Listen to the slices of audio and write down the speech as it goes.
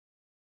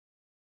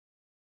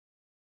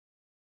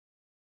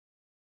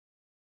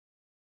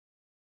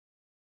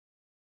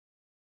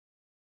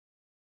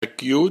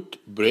Acute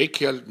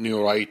brachial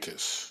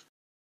neuritis.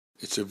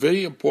 It's a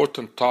very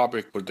important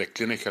topic for the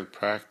clinical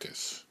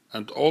practice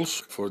and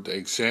also for the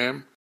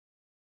exam.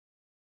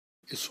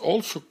 It's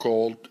also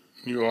called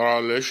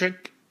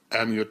Neuralgic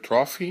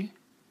Amyotrophy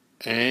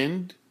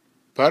and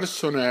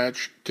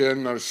Parsonage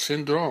Turner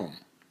syndrome.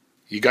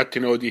 You got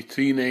to know the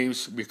three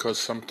names because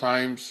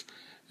sometimes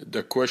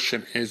the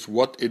question is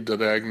what is the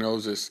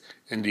diagnosis,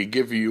 and they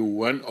give you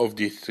one of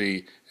the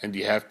three and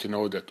you have to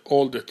know that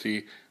all the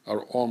three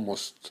are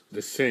almost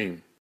the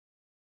same.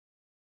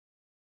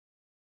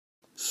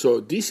 So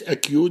this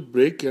acute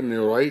brachial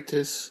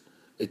neuritis,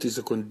 it is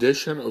a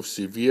condition of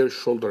severe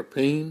shoulder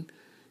pain,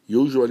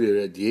 usually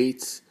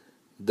radiates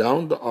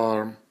down the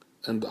arm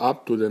and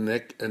up to the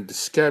neck and the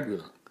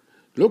scapula.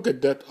 Look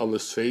at that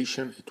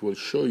illustration. It will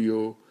show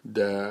you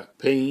the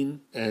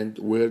pain and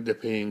where the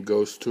pain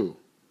goes to.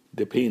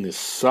 The pain is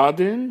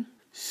sudden,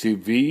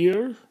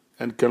 severe,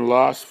 and can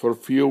last for a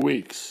few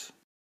weeks.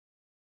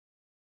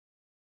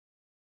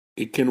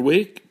 It can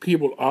wake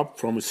people up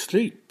from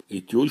sleep.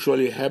 It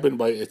usually happens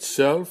by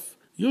itself,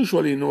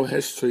 usually no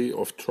history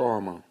of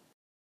trauma.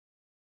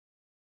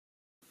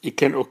 It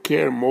can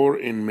occur more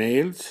in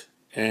males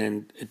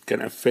and it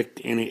can affect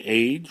any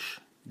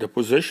age. The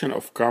position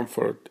of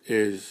comfort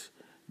is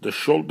the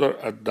shoulder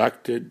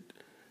adducted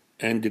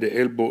and the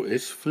elbow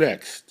is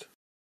flexed.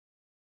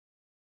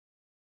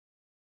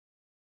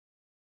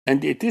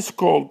 And it is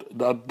called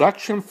the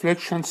adduction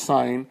flexion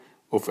sign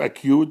of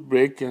acute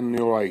brachial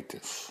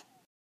neuritis.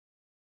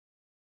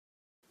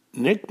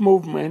 Neck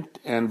movement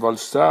and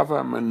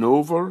Valsalva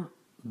maneuver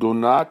do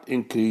not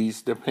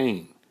increase the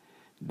pain.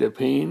 The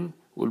pain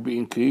will be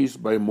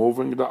increased by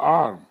moving the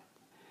arm.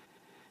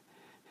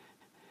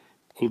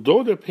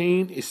 Although the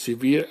pain is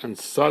severe and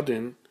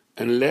sudden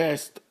and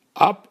lasts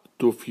up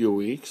to a few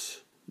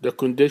weeks, the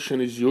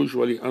condition is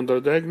usually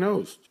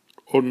underdiagnosed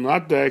or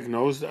not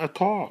diagnosed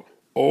at all,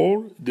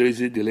 or there is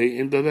a delay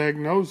in the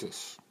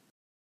diagnosis.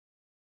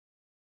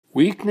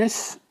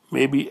 Weakness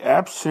may be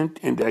absent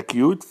in the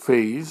acute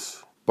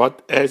phase,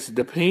 but as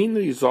the pain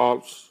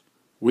resolves,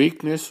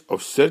 weakness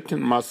of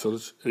certain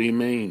muscles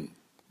remain.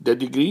 The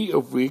degree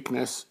of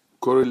weakness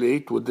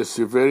correlates with the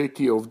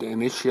severity of the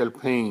initial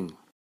pain.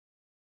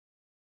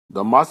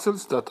 The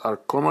muscles that are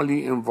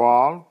commonly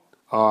involved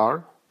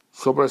are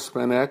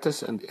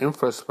supraspinatus and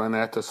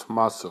infraspinatus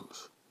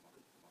muscles.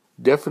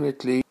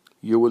 Definitely,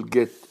 you will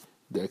get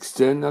the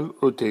external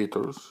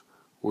rotators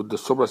with the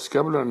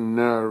suprascapular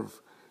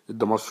nerve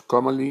the most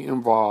commonly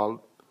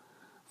involved,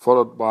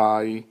 followed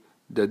by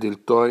the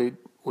deltoid,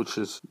 which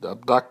is the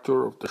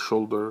abductor of the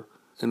shoulder,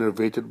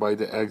 innervated by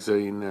the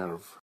axillary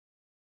nerve.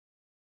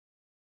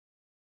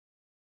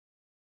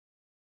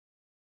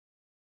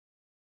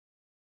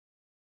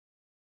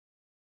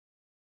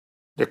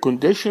 The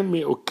condition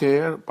may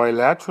occur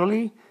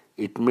bilaterally,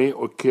 it may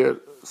occur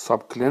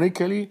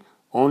subclinically,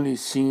 only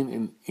seen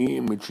in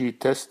EMG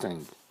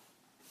testing.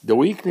 The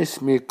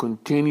weakness may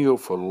continue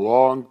for a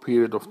long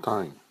period of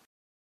time.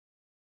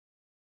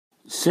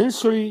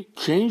 Sensory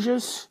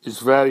changes is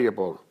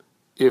variable.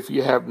 If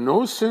you have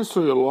no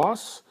sensory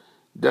loss,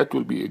 that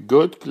will be a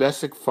good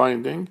classic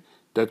finding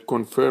that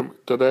confirms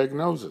the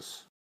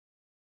diagnosis.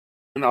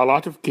 In a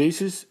lot of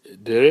cases,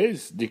 there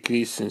is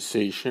decreased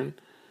sensation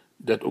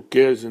that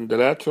occurs in the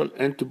lateral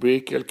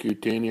antebrachial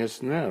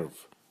cutaneous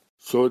nerve.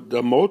 So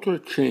the motor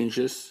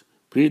changes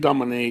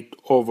predominate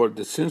over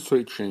the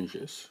sensory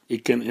changes.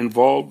 It can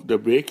involve the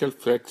brachial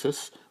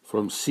plexus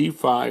from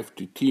C5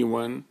 to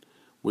T1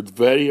 with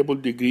variable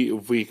degree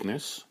of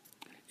weakness.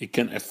 It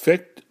can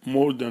affect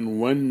more than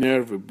one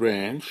nerve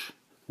branch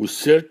with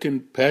certain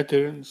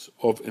patterns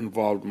of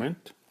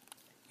involvement.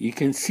 You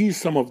can see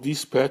some of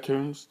these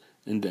patterns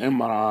in the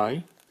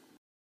MRI.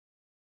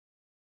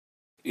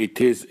 It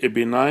is a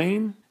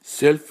benign,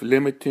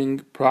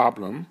 self-limiting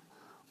problem.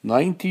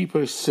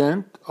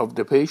 90% of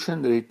the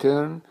patient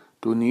return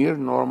to near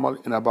normal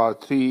in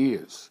about 3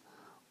 years.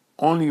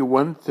 Only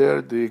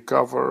 1/3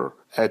 recover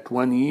at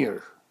 1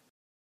 year.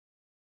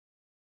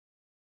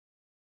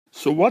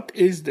 So what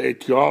is the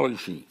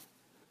etiology?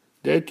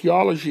 The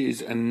etiology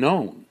is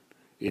unknown.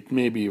 It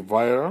may be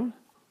viral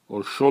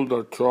or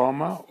shoulder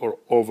trauma or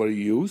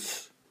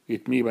overuse.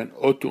 It may be an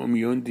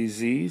autoimmune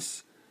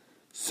disease,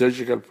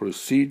 surgical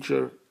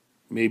procedure,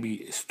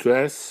 maybe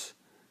stress,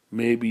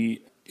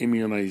 maybe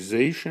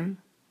immunization.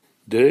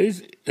 There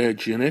is a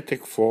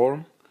genetic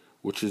form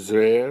which is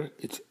rare,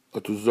 it's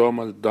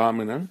autosomal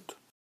dominant.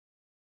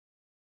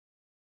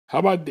 How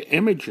about the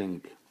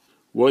imaging?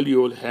 Well,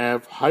 you will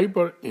have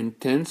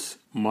hyper-intense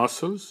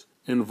muscles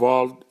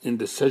involved in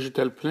the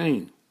sagittal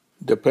plane.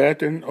 The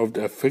pattern of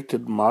the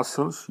affected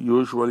muscles,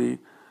 usually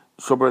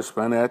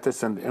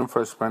supraspinatus and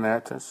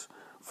infraspinatus,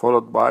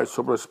 followed by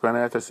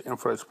supraspinatus,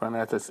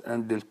 infraspinatus,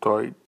 and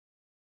deltoid.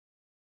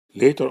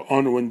 Later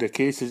on, when the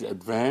case is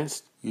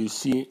advanced, you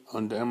see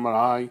on the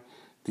MRI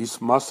these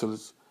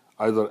muscles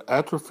either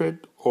atrophied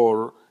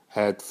or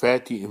had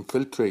fatty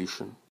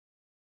infiltration.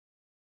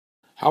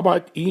 How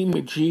about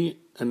EMG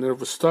and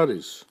nerve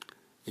studies?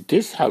 It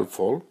is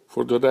helpful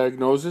for the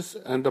diagnosis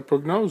and the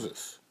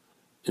prognosis.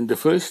 In the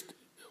first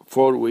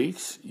 4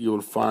 weeks,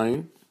 you'll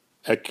find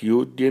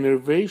acute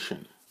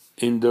denervation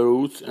in the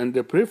roots and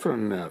the peripheral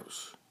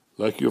nerves.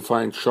 Like you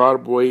find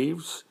sharp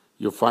waves,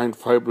 you find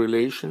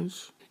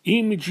fibrillations.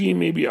 EMG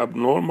may be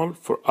abnormal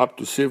for up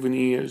to 7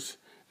 years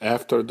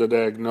after the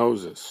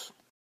diagnosis.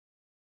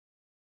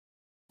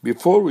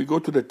 Before we go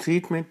to the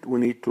treatment,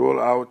 we need to rule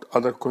out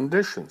other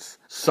conditions,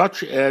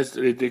 such as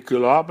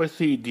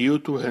radiculopathy due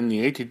to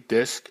herniated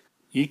disc.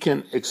 You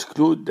can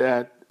exclude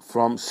that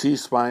from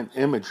C-spine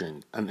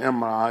imaging, an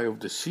MRI of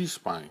the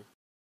C-spine.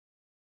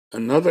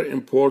 Another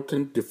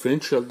important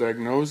differential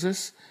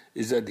diagnosis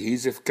is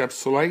adhesive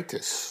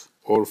capsulitis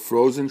or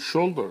frozen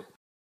shoulder.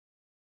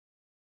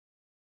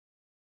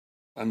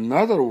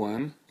 Another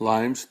one,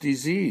 Lyme's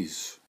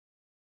disease.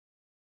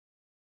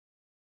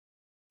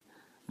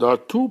 There are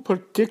two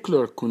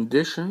particular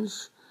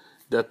conditions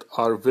that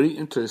are very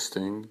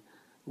interesting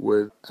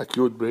with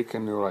acute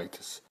brachial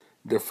neuritis.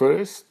 The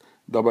first,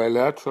 the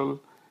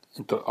bilateral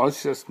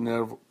interosseous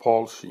nerve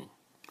palsy,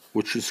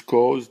 which is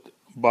caused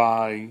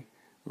by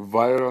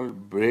viral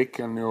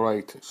brachial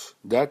neuritis.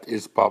 That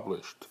is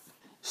published.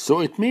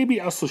 So it may be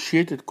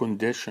associated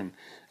condition.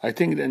 I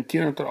think the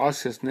anterior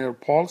interosseous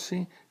nerve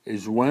palsy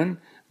is one,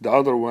 the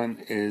other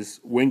one is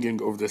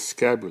winging of the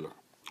scapula.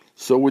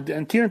 So with the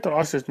anterior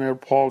interosseous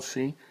nerve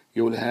palsy,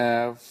 you will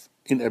have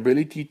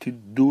inability to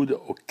do the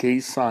OK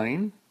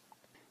sign.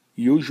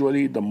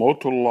 Usually the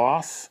motor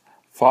loss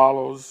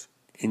follows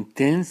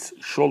intense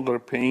shoulder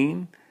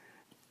pain.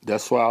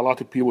 That's why a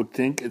lot of people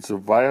think it's a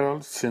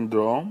viral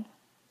syndrome.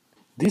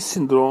 This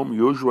syndrome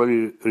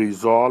usually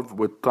resolves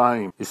with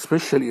time,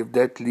 especially if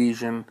that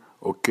lesion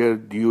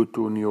occurred due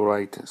to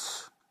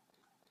neuritis.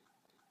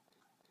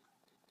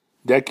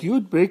 The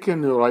acute brachial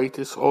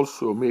neuritis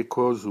also may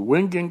cause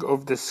winging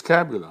of the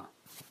scapula.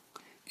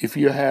 If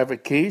you have a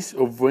case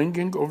of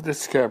winging of the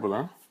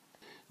scapula,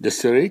 the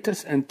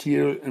serratus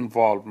anterior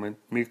involvement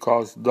may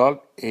cause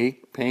dull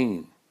ache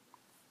pain.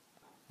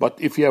 But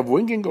if you have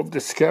winging of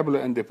the scapula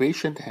and the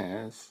patient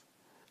has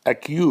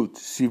acute,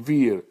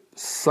 severe,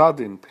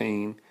 sudden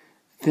pain,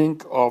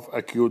 think of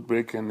acute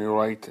brachial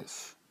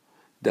neuritis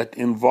that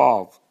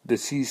involve the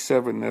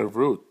C7 nerve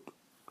root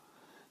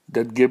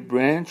that give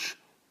branch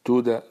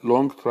to the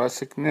long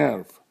thoracic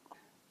nerve.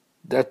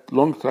 That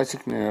long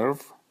thoracic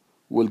nerve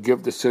will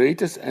give the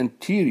serratus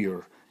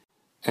anterior,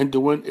 and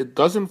when it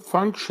doesn't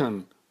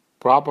function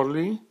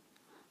properly,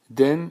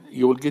 then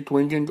you will get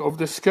winging of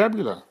the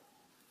scapula.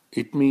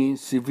 It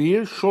means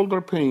severe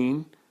shoulder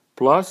pain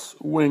plus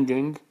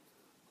winging,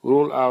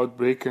 rule out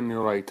brachial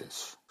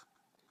neuritis.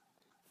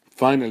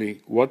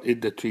 Finally, what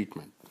is the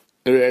treatment?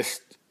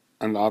 Rest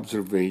and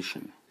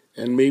observation.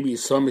 And maybe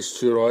some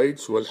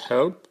steroids will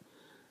help.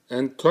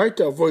 And try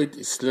to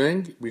avoid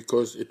sling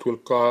because it will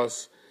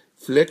cause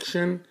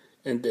flexion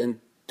and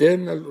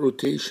internal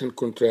rotation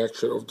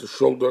contraction of the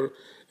shoulder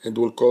and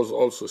will cause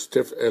also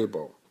stiff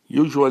elbow.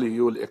 Usually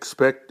you will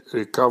expect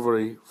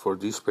recovery for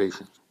these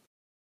patients.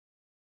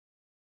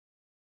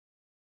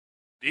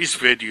 This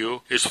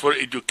video is for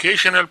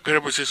educational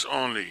purposes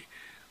only.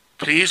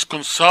 Please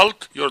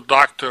consult your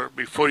doctor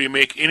before you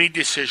make any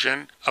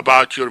decision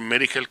about your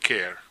medical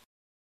care.